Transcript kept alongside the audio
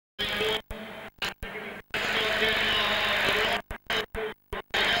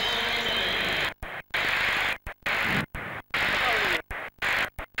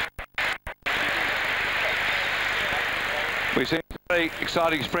very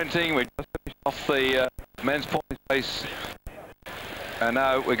exciting sprinting. We just finished off the men's points race, and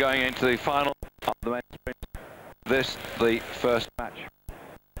now we're going into the final of the men's sprint. This, the first match.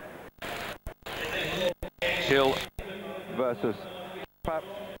 Hill versus Chiappa.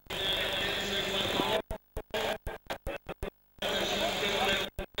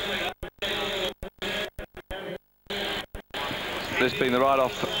 This being the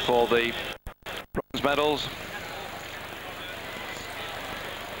ride-off for the bronze medals.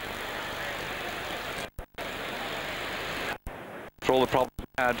 For all the problems we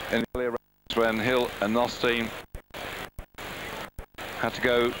had in the earlier rounds when Hill and Nothstein had to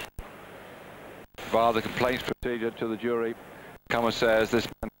go via the complaints procedure to the jury. Commissaires, this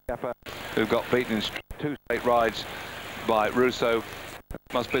man Chiappa, who got beaten in 2 straight rides by Rousseau,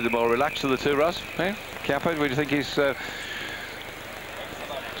 must be the more relaxed of the two, Russ. Eh? Chiappa, do you think he's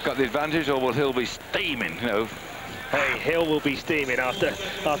got the advantage, or will Hill be steaming? You know. Hey, Hill will be steaming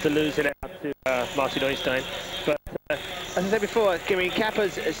after losing out to Marty Nothstein. But as I said before, I mean,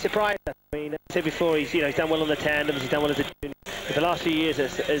 Chiappa's surprised us. I mean, as I said before, he's done well on the tandems, he's done well as a junior. But the last few years,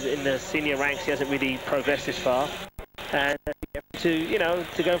 as in the senior ranks, he hasn't really progressed this far. And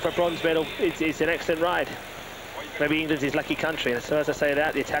to go for a bronze medal, it's an excellent ride. Maybe England's his lucky country. And so as I say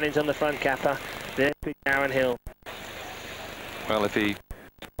that, the Italians on the front, Chiappa, then Darryn Hill. Well, if he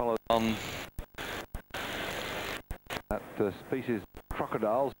follows on that species of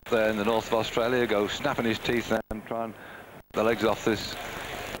crocodiles there in the north of Australia, go snapping his teeth and trying the legs off this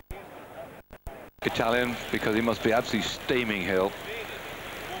Italian, because he must be absolutely steaming Hill.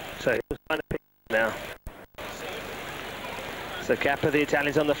 So Hill's trying to pick now. So Chiappa, the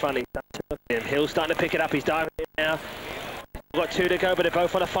Italian's on the front. He's starting to look at him. Hill's starting to pick it up. He's diving in now. We've got 2 to go, but they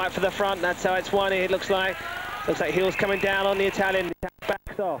both want to fight for the front. That's how it's won. It looks like. Looks like Hill's coming down on the Italian. The Italian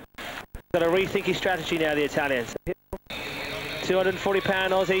backs off. Got to rethink his strategy now, the Italian. So Hill,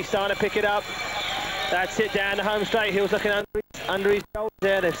 240-pound Aussie, starting to pick it up. That's it, down the home straight. Hill's looking under his shoulders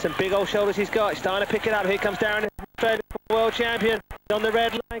there. There's some big old shoulders he's got. He's starting to pick it up. Here comes Darryn Hill, world champion. He's on the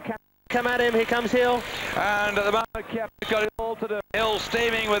red line. Come at him. Here comes Hill. And at the moment, Chiappa's got it all to do. Hill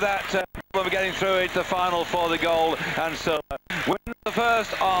steaming with that problem of getting through into the final for the gold and silver. Wins the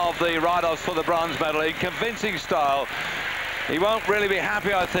first of the ride-offs for the bronze medal in convincing style. He won't really be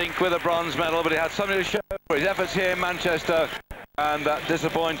happy, I think, with a bronze medal, but he had something to show for his efforts here in Manchester and that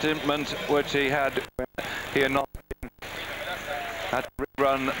disappointment which he had when he had not had to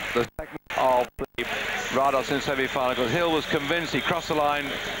rerun the second of the ride-offs in semi-final, because Hill was convinced. He crossed the line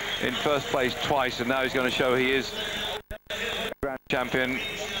in first place twice, and now he's going to show he is grand champion.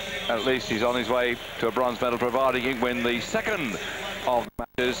 At least he's on his way to a bronze medal, providing he win the second of the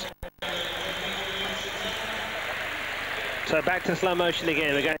matches. So back to slow motion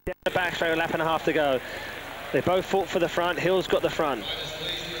again. We're going down the back straight, a lap and a half to go. They both fought for the front. Hill's got the front.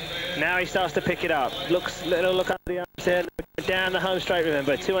 Now he starts to pick it up. Looks, little look under the arms there. Down the home straight,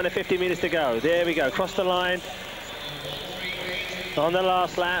 remember. 250 metres to go. There we go. Cross the line. On the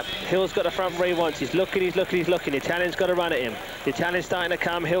last lap, Hill's got the front where he wants. He's looking, he's looking, he's looking. The Italian's got to run at him. The Italian's starting to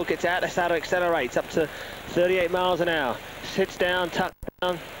come. Hill gets out the saddle, accelerates up to 38 miles an hour. Sits down, tucks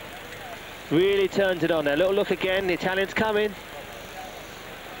down. Really turns it on there. Little look again. The Italian's coming.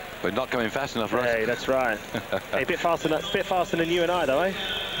 But not coming fast enough, right? Hey, that's right. Hey, a bit faster than you and I, though, eh?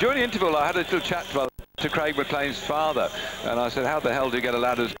 During the interval, I had a little chat to Craig McLean's father, and I said, how the hell do you get a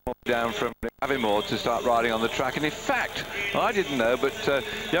lad who's down from Aviemore to start riding on the track? And in fact, I didn't know, but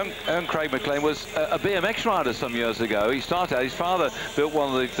young Craig McLean was a BMX rider some years ago. He started out, his father built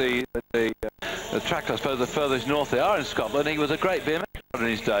one of the track, I suppose, the furthest north they are in Scotland. He was a great BMX rider in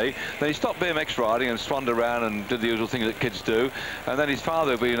his day. Then he stopped BMX riding and swanned around and did the usual thing that kids do. And then his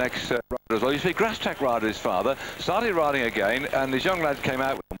father, being an ex-rider as well, he used to be a grass track rider, his father, started riding again, and his young lad came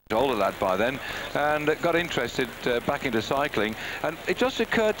out, with an older lad by then, and got interested back into cycling. And it just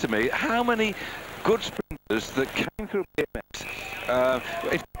occurred to me how many good sprinters that came through BMX.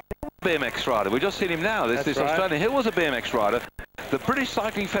 It's a BMX rider. We've just seen him now. This right. Australian Hill was a BMX rider. The British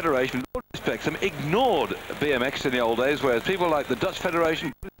Cycling Federation, with all respect, ignored BMX in the old days, whereas people like the Dutch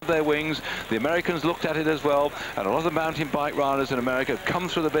Federation their wings, the Americans looked at it as well, and a lot of the mountain bike riders in America have come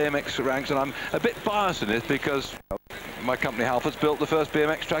through the BMX ranks, and I'm a bit biased in this because my company Halfords built the first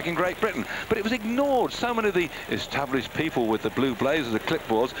BMX track in Great Britain, but it was ignored. So many of the established people with the blue blazers, the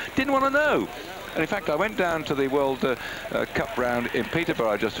clipboards, didn't want to know. And in fact, I went down to the World Cup round in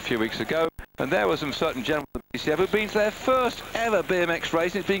Peterborough just a few weeks ago, and there were some certain gentlemen of the BCF who've been to their first ever BMX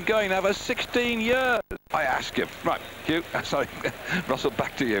race. It's been going now for 16 years. I asked him. Right, Hugh, sorry, Russell,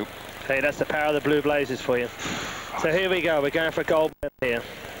 back to you. Hey, that's the power of the blue blazers for you. So here we go. We're going for a gold medal here.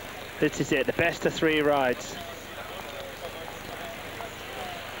 This is it, the best of 3 rides.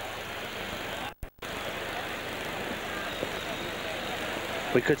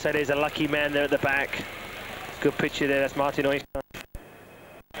 We could say there's a lucky man there at the back. Good picture there, that's Marty Nothstein.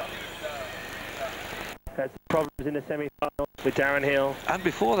 Has problems in the semi-final with Darryn Hill. And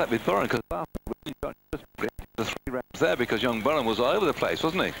before that with Burren, because we got the 3 rounds there because young Burren was all over the place,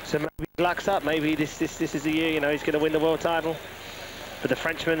 wasn't he? So maybe luck's up, maybe this is the year, you know, he's going to win the world title. But the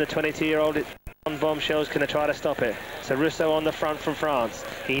Frenchman, the 22-year-old on bombshells, going to try to stop it. So Rousseau on the front from France.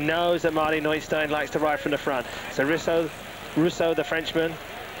 He knows that Marty Nothstein likes to ride from the front. So Rousseau, the Frenchman,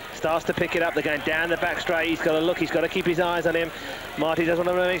 starts to pick it up. They're going down the back straight. He's got to look. He's got to keep his eyes on him. Marty doesn't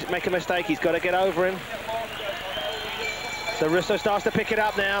want to make a mistake. He's got to get over him. So Rousseau starts to pick it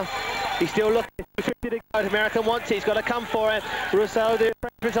up now. He's still looking. 50 to go. The American wants it. He's got to come for it. Rousseau, the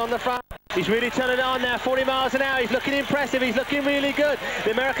Frenchman's on the front. He's really turning it on now. 40 miles an hour. He's looking impressive. He's looking really good.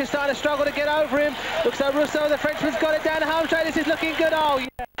 The American's starting to struggle to get over him. Looks like Rousseau, the Frenchman's got it down the home straight. This is looking good. Oh,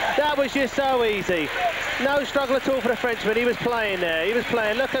 yeah. That was just so easy. No struggle at all for the Frenchman. He was playing there. He was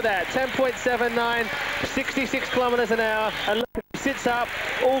playing. Look at that. 10.79, 66 kilometers an hour. And look, he sits up,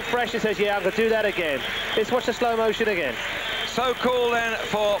 all fresh, and says, yeah, I'm going to do that again. Let's watch the slow motion again. So cool then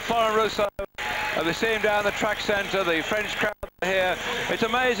for Florian Rousseau. We see him down the track centre, the French crowd here. It's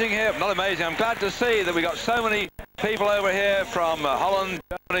amazing here, not amazing, I'm glad to see that we got so many people over here from Holland,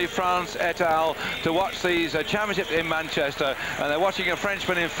 Germany, France, et al. To watch these championships in Manchester, and they're watching a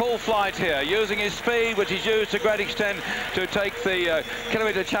Frenchman in full flight here, using his speed, which he's used to a great extent to take the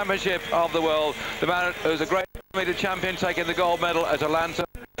kilometre championship of the world. The man who's a great kilometre champion, taking the gold medal at Atlanta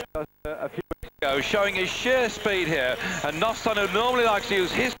a few weeks ago, showing his sheer speed here, and Nothstein, who normally likes to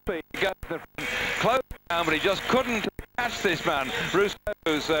use his speed, goes to the front, close down, but he just couldn't catch this man. Rousseau,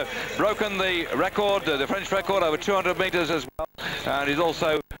 who's broken the record, the French record, over 200 metres as well, and he's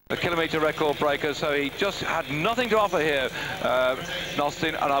also a kilometre record breaker, so he just had nothing to offer here,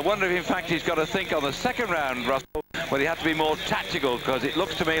 Nothstein, and I wonder if in fact he's got to think on the second round, Russell, where he had to be more tactical, because it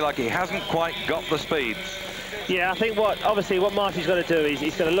looks to me like he hasn't quite got the speed. Yeah, I think obviously what Marty's got to do is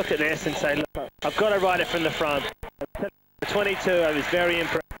he's got to look at this and say, look, I've got to ride it from the front. The 22, I was very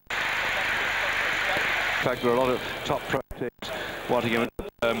impressed. In fact, there are a lot of top pro teams wanting him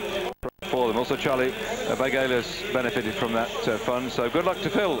for them. Also, Charlie Bagalius benefited from that fund, so good luck to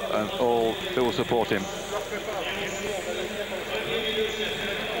Phil and all who will support him.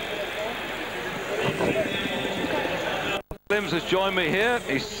 Limbs has joined me here.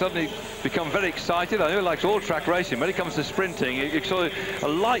 He's suddenly become very excited. I know he likes all track racing. When he comes to sprinting, you sort of, a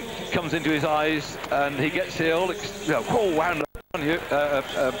light comes into his eyes and he gets here all, oh, wow,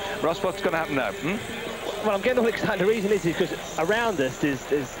 Russ, what's going to happen now? Well, I'm getting all excited. The reason is because around us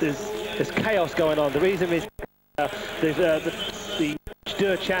there's chaos going on. The reason is the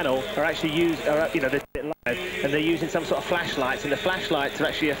Dur channel are actually used, you know, they're live, and they're using some sort of flashlights, and the flashlights are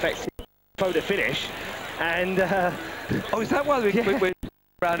actually affecting photo finish. And oh, is that why we're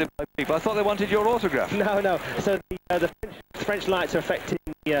surrounded by people? I thought they wanted your autograph. No. So the French lights are affecting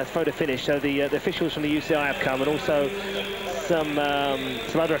the photo finish. So the officials from the UCI have come, and also some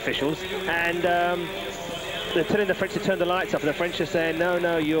other officials, and they're telling the French to turn the lights off. And the French are saying,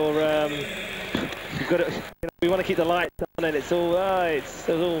 no, you've got to, we want to keep the lights on, and it's all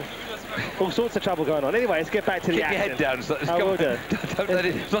all sorts of trouble going on. Anyway, let's get back to the action. Keep your head down. I will do.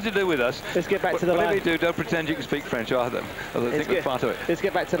 It's nothing to do with us. Let's get back to the live. Whatever you do, don't pretend you can speak French either. I think that's part of it. Let's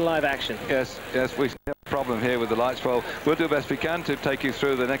get back to the live action. Yes, we have a problem here with the lights. Well, we'll do the best we can to take you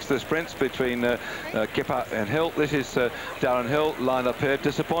through the next sprints between Chiappa and Hill. This is Darryn Hill lined up here,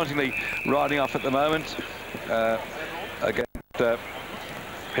 disappointingly riding off at the moment against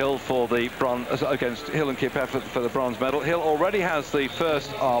Hill for the bronze, against Hill and Chiappa for the bronze medal. Hill already has the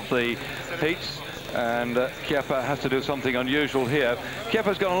first of the heats, and Chiappa has to do something unusual here.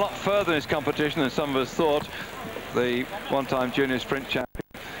 Chiappa's gone a lot further in his competition than some of us thought. The one-time junior sprint champion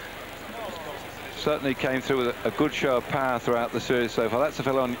certainly came through with a good show of power throughout the series so far. That's the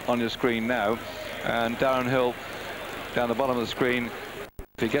fellow on your screen now, and Darryn Hill down the bottom of the screen.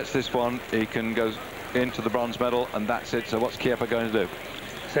 If he gets this one, he can go into the bronze medal, and that's it. So what's Chiappa going to do?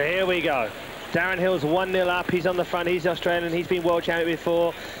 So here we go. Darryn Hill's 1-0 up. He's on the front. He's Australian. He's been world champion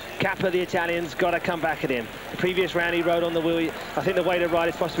before. Chiappa, the Italian's got to come back at him. The previous round he rode on the wheel. I think the way to ride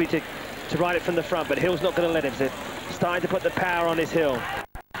is possibly to ride it from the front, but Hill's not going to let him. So starting to put the power on his Hill.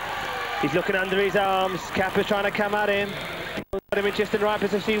 He's looking under his arms. Chiappa's trying to come at him. He's got him in just the right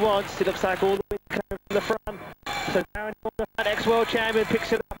position he wants. It looks like all the way coming from the front. So Darryn Hill, ex-world champion,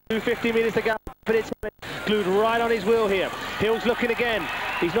 picks it up. 250 metres to go. But it's glued right on his wheel here. Hill's looking again.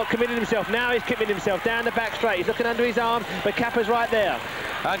 He's not committing himself. Now he's committing himself down the back straight. He's looking under his arm, but Chiappa's right there.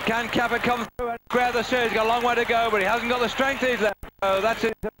 And can Chiappa come through and square the series? He's got a long way to go, but he hasn't got the strength he's left. So that's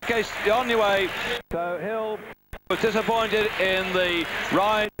it. In case you're on your way. So Hill was disappointed in the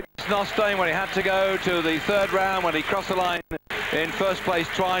ride against Nothstein when he had to go to the third round when he crossed the line in first place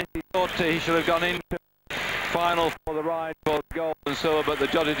trying. He thought he should have gone into the final for the ride for the gold and silver, but the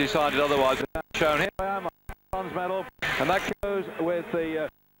judges decided otherwise. And that's shown here. I am, bronze medal, and that goes with the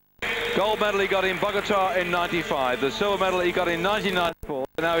gold medal he got in Bogota in '95, the silver medal he got in 1994.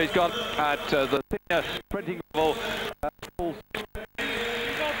 Now he's got at the senior sprinting level.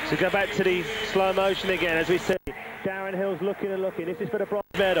 So go back to the slow motion again as we see Darryn Hill's looking and looking. This is for the bronze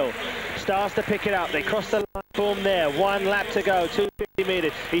medal. Starts to pick it up. They cross the line form there. 1 lap to go, 250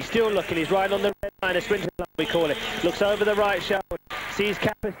 metres. He's still looking. He's riding on the red line, a sprinting line we call it. Looks over the right shoulder. Sees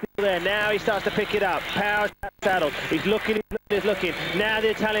Chiappa still there. Now he starts to pick it up. Power saddle. He's looking, he's looking. Now the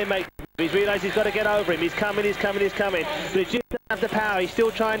Italian makes it. He's realised he's got to get over him. He's coming, he's coming, he's coming. But he just doesn't have the power. He's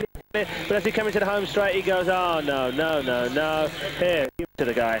still trying to get it. But as he comes into the home straight, he goes, oh, no, no, no, no. Here, give it to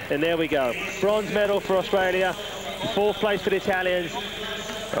the guy. And there we go. Bronze medal for Australia. 4th place for the Italians.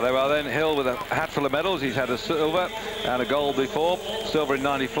 Well, they were then Hill with a hatful of medals. He's had a silver and a gold before. Silver in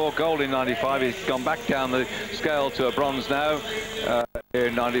 '94, gold in '95. He's gone back down the scale to a bronze now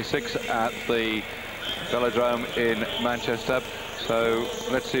in '96 at the Velodrome in Manchester. So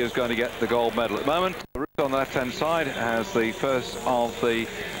let's see who's going to get the gold medal. At the moment, Rousseau on the left-hand side has the first of the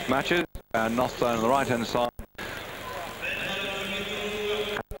matches, and Nothstein on the right-hand side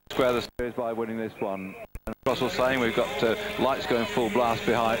square the series by winning this one. And as Russell's saying, we've got lights going full blast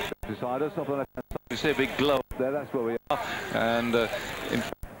beside us. Up on the left-hand side, you see a big glow up there. That's where we are. And in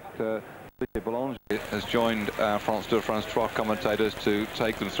fact, Boulanger has joined France 2 France 3 commentators to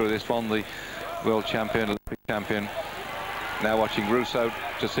take them through this one. The world champion, Olympic champion. Now watching Rousseau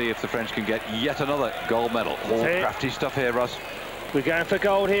to see if the French can get yet another gold medal. All crafty stuff here, Russ. We're going for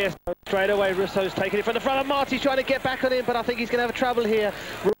gold here. So straight away, Rousseau's taking it from the front, and Marty's trying to get back on him, but I think he's going to have trouble here.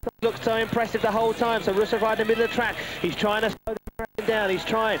 Rousseau looks so impressive the whole time, so Rousseau right in the middle of the track. He's trying to slow the track down. He's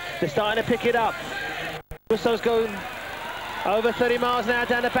trying. They're starting to pick it up. Rousseau's going over 30 miles an hour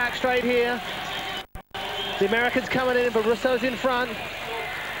down the back straight here. The Americans coming in, but Rousseau's in front.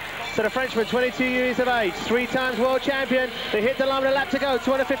 So the Frenchman, 22 years of age, 3 times world champion. They hit the line with a lap to go,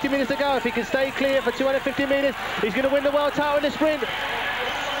 250 metres to go. If he can stay clear for 250 metres, he's going to win the world title in the sprint.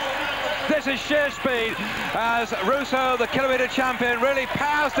 This is sheer speed as Rousseau, the kilometre champion, really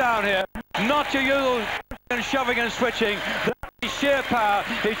powers down here. Not your usual shoving and switching. That's sheer power.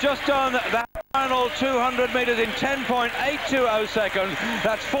 He's just done that final 200 metres in 10.820 seconds.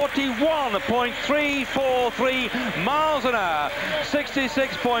 That's 41.343 miles an hour.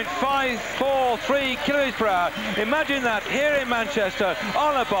 66.543 kilometres per hour. Imagine that here in Manchester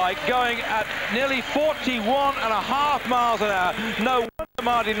on a bike going at nearly 41.5 miles an hour. No wonder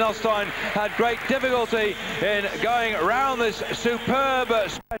Marty Nothstein had great difficulty in going around this superb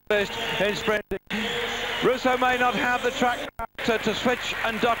specialist in sprinting. Rousseau may not have the track to switch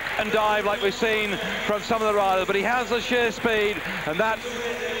and duck and dive like we've seen from some of the riders, but he has the sheer speed, and that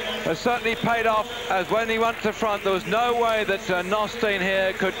has certainly paid off, as when he went to front, there was no way that Nothstein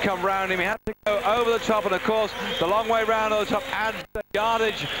here could come round him. He had to go over the top, and of course, the long way round over the top adds the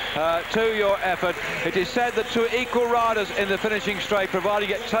yardage to your effort. It is said that 2 equal riders in the finishing straight, provided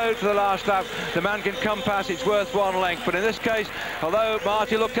you get towed to the last lap, the man can come past, it's worth 1 length. But in this case, although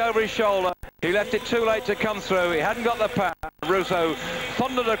Marty looked over his shoulder, he left it too late to come through. He hadn't got the power. Rousseau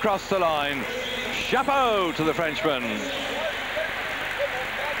thundered across the line. Chapeau to the Frenchman.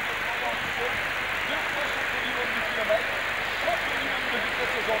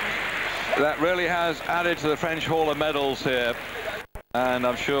 That really has added to the French haul of medals here, and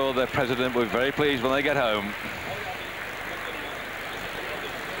I'm sure their president will be very pleased when they get home.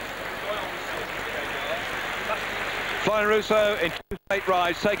 Florian Rousseau in 2 straight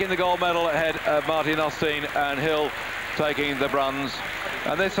rides, taking the gold medal ahead of Marty Nothstein, and Hill taking the bronze.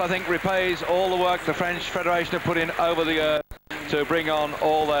 And this, I think, repays all the work the French Federation have put in over the years to bring on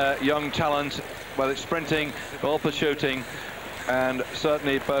all their young talent, whether it's sprinting or for shooting, and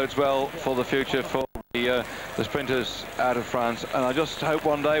certainly bodes well for the future for the sprinters out of France. And I just hope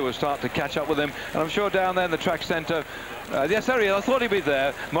one day we'll start to catch up with him. And I'm sure down there in the track centre, yes, there he is. I thought he'd be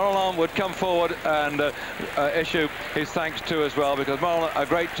there. Morillon would come forward and issue his thanks to as well, because Morillon, a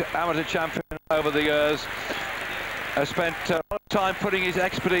great amateur champion over the years, has spent a lot of time putting his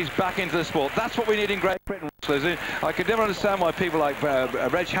expertise back into the sport. That's what we need in Great Britain. I could never understand why people like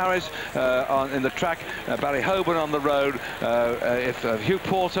Reg Harris in the track, Barry Hoban on the road, Hugh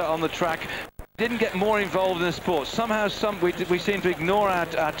Porter on the track, didn't get more involved in the sport. Somehow we seem to ignore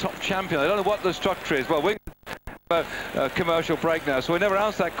our top champion. I don't know what the structure is. Well, we're a commercial break now, so we never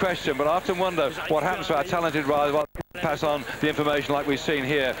answer that question, but I often wonder what happens to our talented riders. Well, pass on the information like we've seen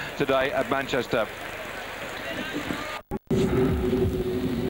here today at Manchester.